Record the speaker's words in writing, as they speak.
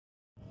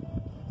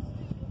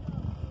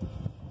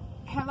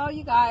Hello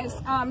you guys.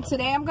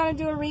 Today I'm going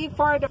to do a read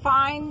for a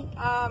divine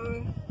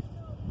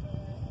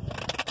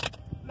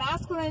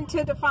masculine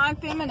to divine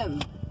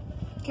feminine.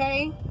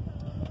 Okay,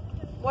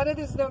 what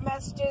is the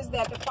messages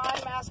that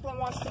divine masculine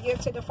wants to give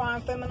to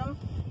divine feminine?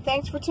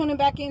 Thanks for tuning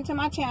back into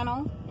my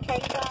channel. Okay,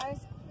 you guys,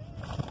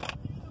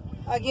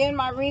 again,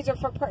 my reads are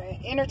for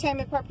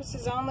entertainment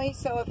purposes only,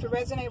 so if it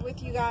resonates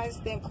with you guys,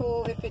 then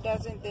cool. If it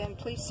doesn't, then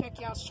please check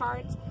y'all's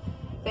charts.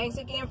 Thanks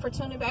again for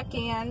tuning back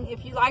in.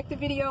 If you like the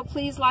video,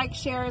 please like,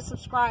 share, and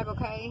subscribe,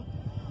 okay?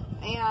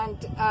 And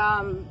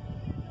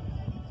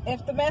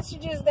if the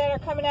messages that are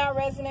coming out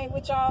resonate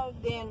with y'all,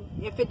 then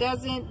if it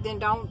doesn't, then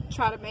don't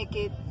try to make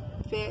it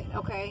fit,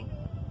 okay?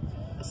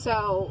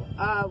 So,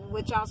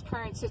 with y'all's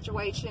current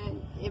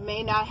situation, it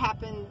may not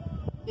happen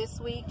this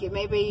week. It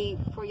may be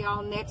for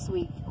y'all next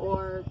week,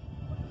 or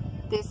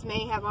this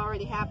may have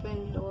already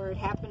happened, or it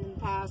happened in the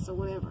past, or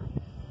whatever.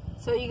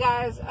 So, you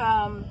guys,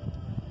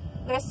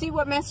 let's see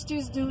what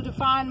messages do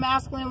divine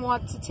masculine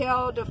want to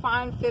tell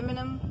divine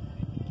feminine.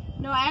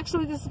 No,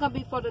 actually, this is going to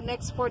be for the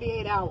next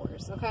 48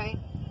 hours, okay?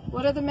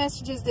 What are the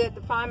messages that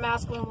divine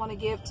masculine want to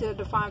give to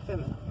divine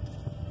feminine?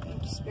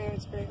 Angel spirit,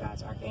 spirit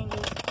guides,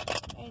 archangels,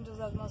 angels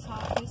of the Most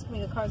High. Please give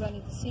me the cards I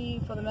need to see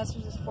for the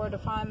messages for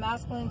divine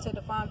masculine to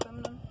divine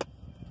feminine.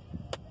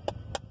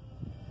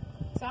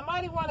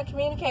 Somebody want to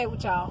communicate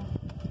with y'all,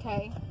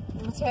 okay?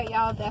 Let me tell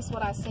y'all, that's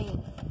what I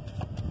seen.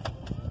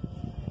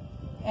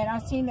 And I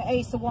seen the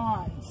Ace of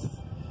Wands,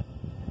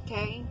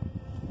 okay?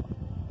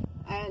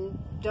 And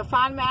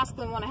divine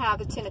masculine want to have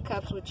the Ten of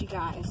Cups with you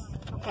guys,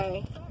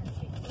 okay?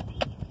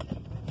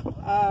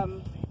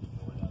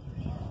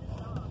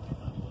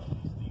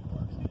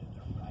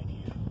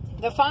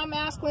 Divine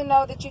masculine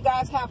know that you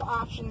guys have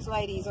options,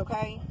 ladies,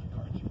 okay?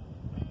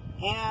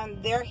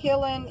 And they're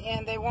healing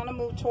and they want to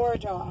move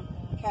toward y'all,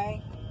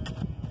 okay?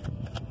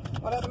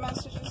 What other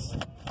messages?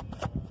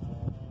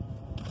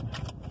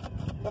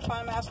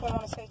 Divine masculine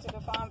want to say to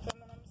divine feminines.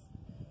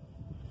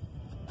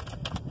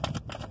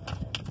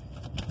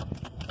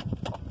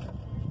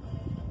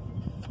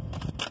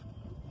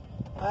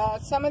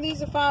 Some of these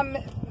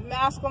divine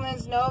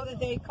masculines know that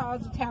they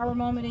caused a tower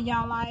moment in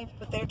y'all life,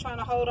 but they're trying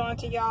to hold on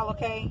to y'all,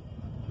 okay?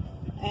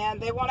 And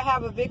they want to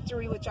have a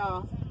victory with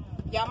y'all.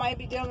 Y'all might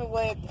be dealing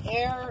with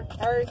air,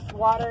 earth,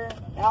 water,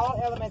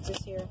 all elements is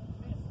here.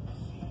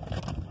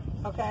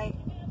 Okay?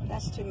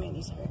 That's too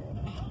many, spirit.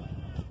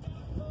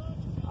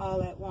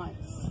 All at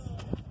once.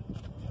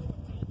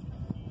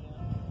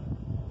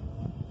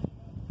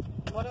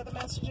 What are the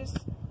messages?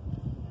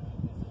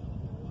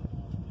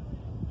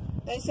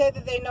 They say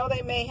that they know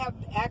they may have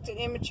acted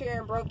immature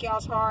and broke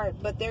y'all's heart,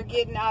 but they're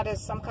getting out of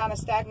some kind of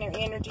stagnant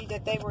energy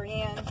that they were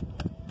in.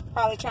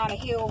 Probably trying to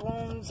heal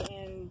wounds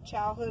and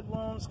childhood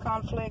wounds,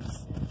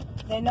 conflicts.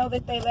 They know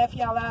that they left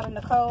y'all out in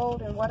the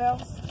cold. And what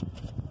else?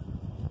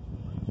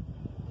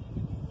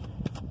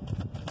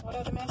 What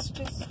are the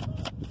messages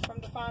from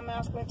divine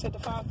masculine to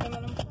divine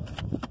feminine?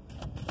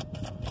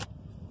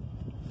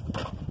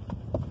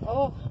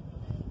 Oh,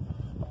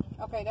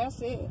 okay,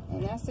 that's it,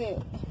 and that's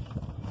it,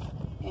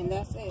 and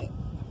that's it.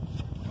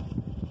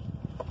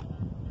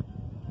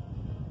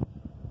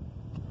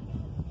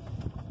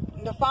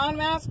 Divine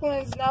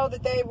masculines know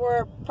that they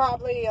were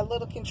probably a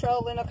little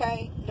controlling,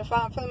 okay?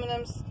 Divine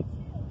feminines,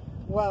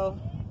 well,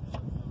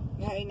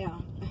 hey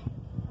now,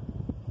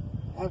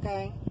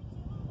 okay?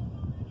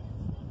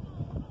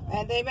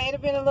 And they may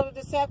have been a little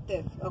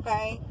deceptive,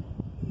 okay?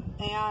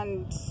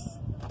 And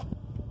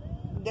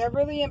they're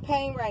really in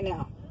pain right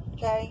now,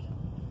 okay?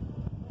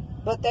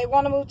 But they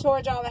want to move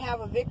towards y'all and have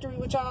a victory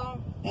with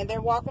y'all. And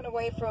they're walking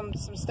away from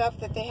some stuff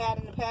that they had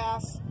in the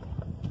past.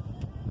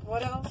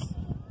 What else?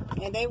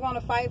 And they want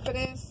to fight for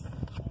this.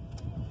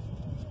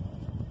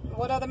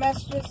 What other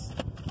messages?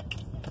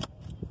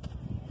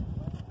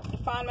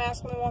 Divine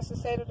masculine wants to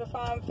say to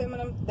divine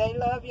feminine, they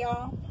love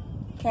y'all,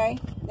 okay?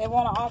 They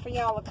want to offer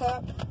y'all a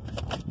cup.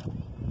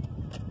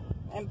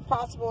 And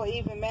possible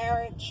even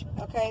marriage,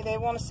 okay? They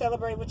want to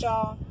celebrate with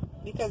y'all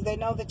because they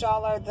know that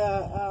y'all are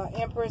the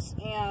Empress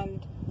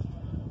and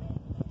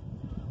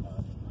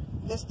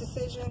this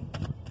decision.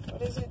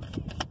 What is it?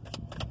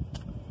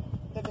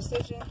 The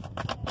decision.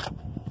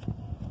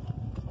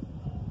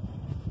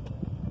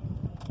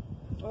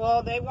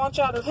 Well, they want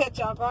y'all to let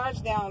y'all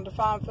guards down,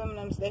 divine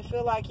feminines. They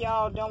feel like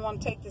y'all don't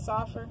want to take this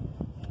offer,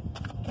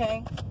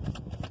 okay?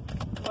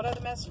 What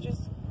other messages?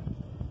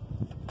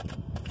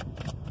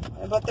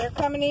 But they're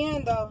coming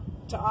in, though,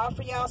 to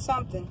offer y'all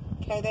something.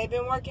 Okay, they've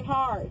been working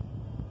hard.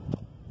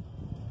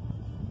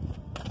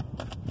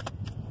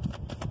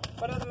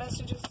 What other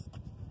messages?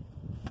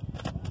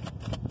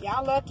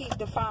 Y'all lucky,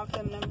 divine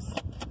feminines.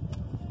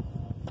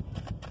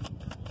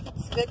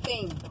 It's a good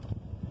thing.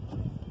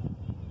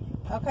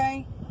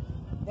 Okay?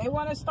 They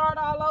want to start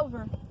all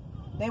over.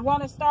 They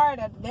want a new start.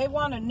 They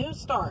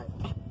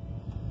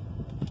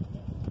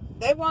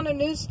want a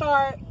new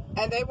start.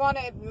 And they want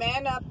to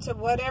man up to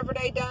whatever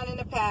they done in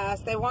the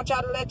past. They want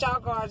y'all to let y'all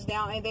guards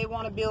down. And they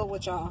want to build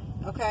with y'all.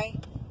 Okay?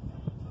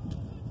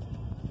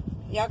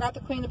 Y'all got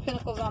the Queen of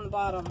Pentacles on the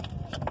bottom.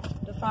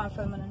 Divine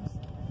feminines.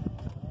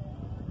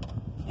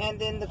 and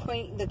then the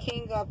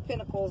King of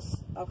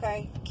Pentacles,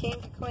 okay? King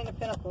and Queen of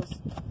Pentacles.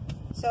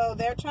 So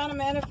they're trying to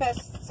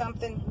manifest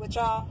something with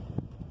y'all,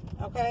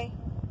 okay?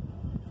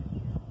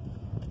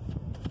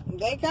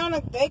 They kind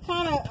of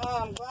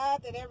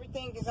glad that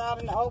everything is out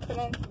in the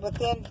opening, but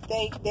then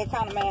they're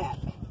kind of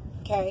mad,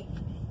 okay?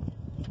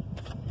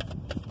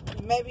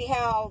 Maybe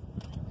how,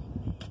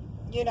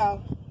 you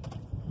know,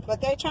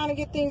 but they're trying to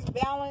get things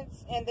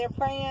balanced, and they're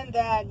praying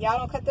that y'all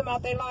don't cut them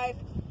out their life.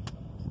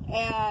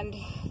 And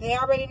they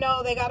already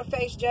know they got to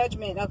face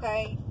judgment,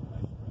 okay?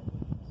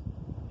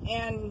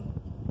 And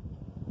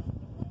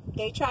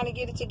they trying to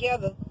get it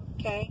together,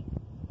 okay?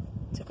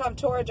 To come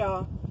toward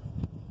y'all.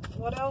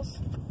 What else?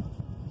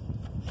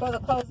 For the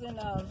closing,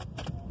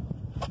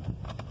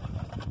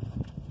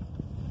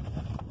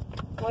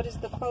 what is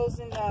the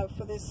closing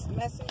for this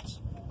message?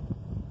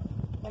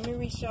 Let me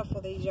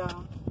reshuffle these,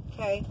 y'all,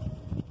 okay?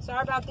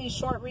 Sorry about these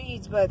short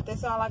reads, but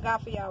that's all I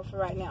got for y'all for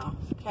right now,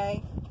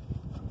 okay?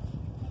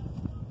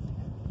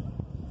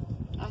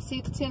 I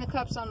see the 10 of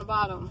Cups on the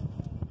bottom.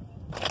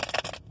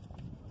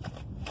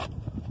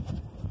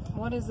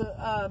 What is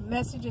the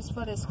messages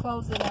for this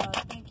closing?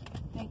 Thank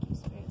you,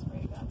 spirits,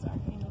 spirit guides,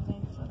 archangels,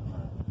 angels of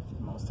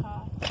the Most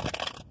High.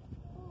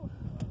 Ooh.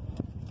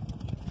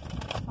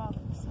 Father,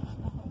 the Son,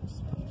 the Holy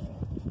Spirit.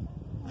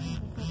 All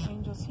the good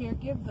angels here.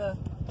 Give the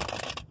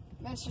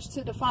message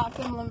to Divine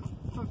Feminines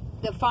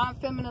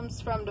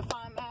from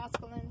Divine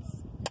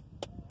Masculines.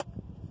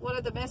 What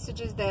are the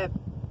messages that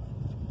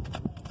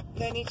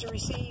they need to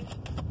receive?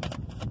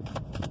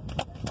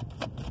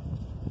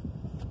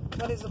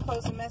 What is the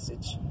closing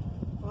message?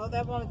 Well,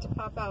 that wanted to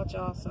pop out,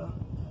 y'all, so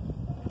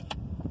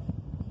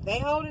they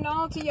holding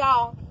on to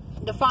y'all,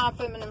 Divine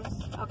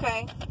Feminines,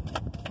 okay?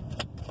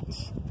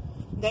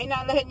 They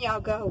not letting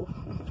y'all go.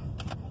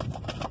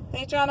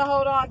 They trying to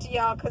hold on to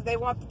y'all because they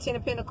want the 10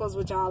 of Pentacles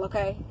with y'all,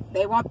 okay?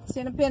 They want the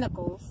 10 of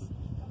Pentacles.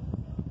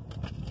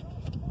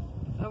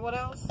 And what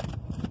else?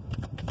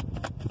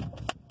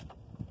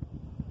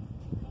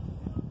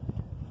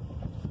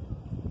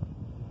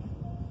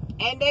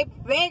 And they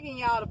begging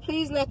y'all to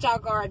please let y'all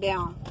guard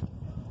down.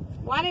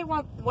 Why do you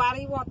want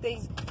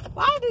these?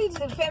 Why do these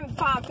Divine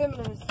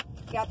Feminines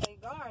got their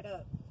guard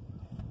up?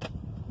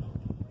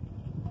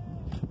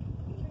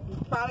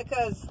 Probably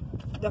because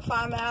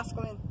Divine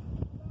Masculine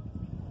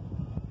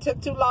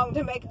took too long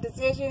to make a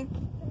decision.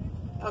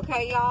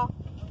 Okay, y'all.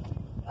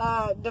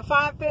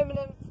 Divine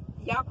Feminines,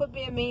 y'all quit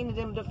being mean to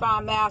them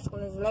Divine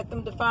Masculines. Let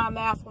them Divine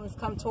Masculines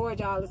come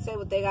toward y'all and say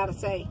what they gotta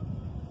say.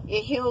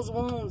 It heals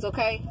wounds,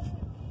 okay?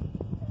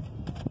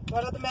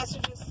 What are the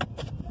messages?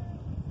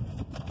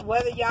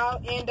 Whether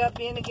y'all end up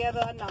being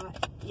together or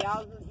not,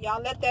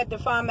 y'all let that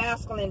Divine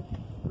Masculine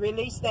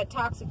release that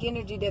toxic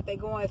energy that they're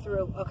going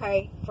through,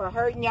 okay? For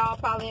hurting y'all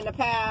probably in the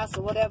past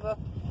or whatever.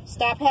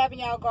 Stop having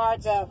y'all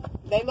guards up.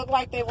 They look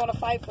like they want to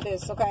fight for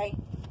this, okay?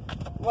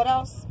 What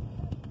else?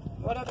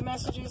 What other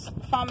messages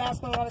Divine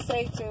Masculine want to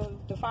say to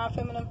Divine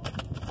Feminine?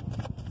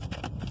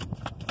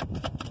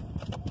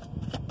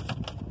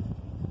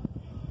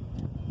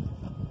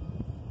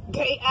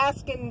 They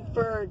asking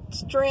for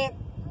strength,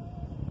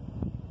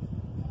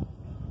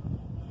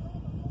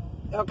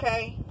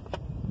 okay,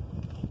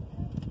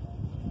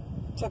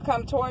 to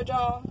come toward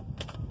y'all.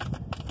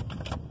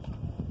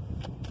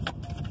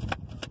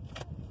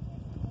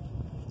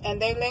 And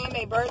they laying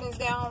their burdens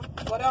down.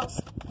 What else?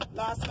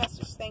 Last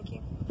message. Thank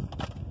you.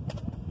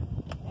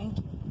 Thank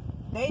you.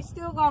 They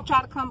still gonna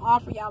try to come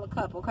offer y'all a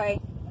cup,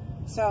 okay?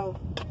 So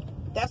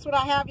that's what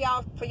I have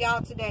y'all for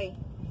y'all today.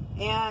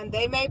 And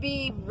they may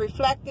be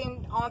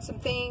reflecting on some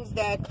things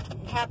that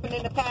happened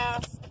in the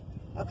past,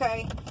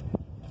 okay?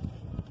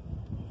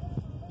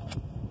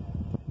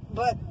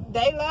 But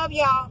they love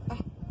y'all,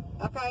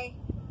 okay?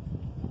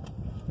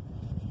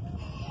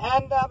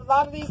 And a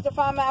lot of these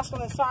Divine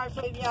Masculines, sorry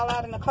for leaving y'all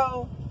out in the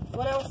cold.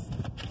 What else?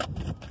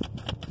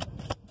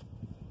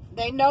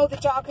 They know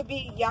that y'all could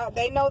be,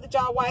 they know that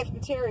y'all wife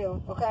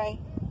material, okay?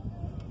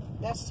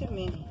 That's too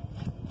many.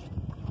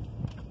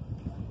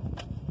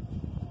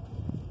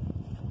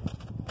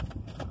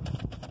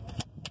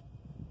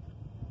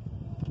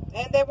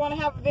 And they want to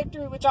have a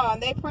victory with y'all,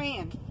 and they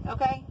praying,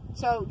 okay?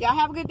 So y'all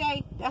have a good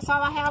day. That's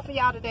all I have for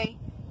y'all today.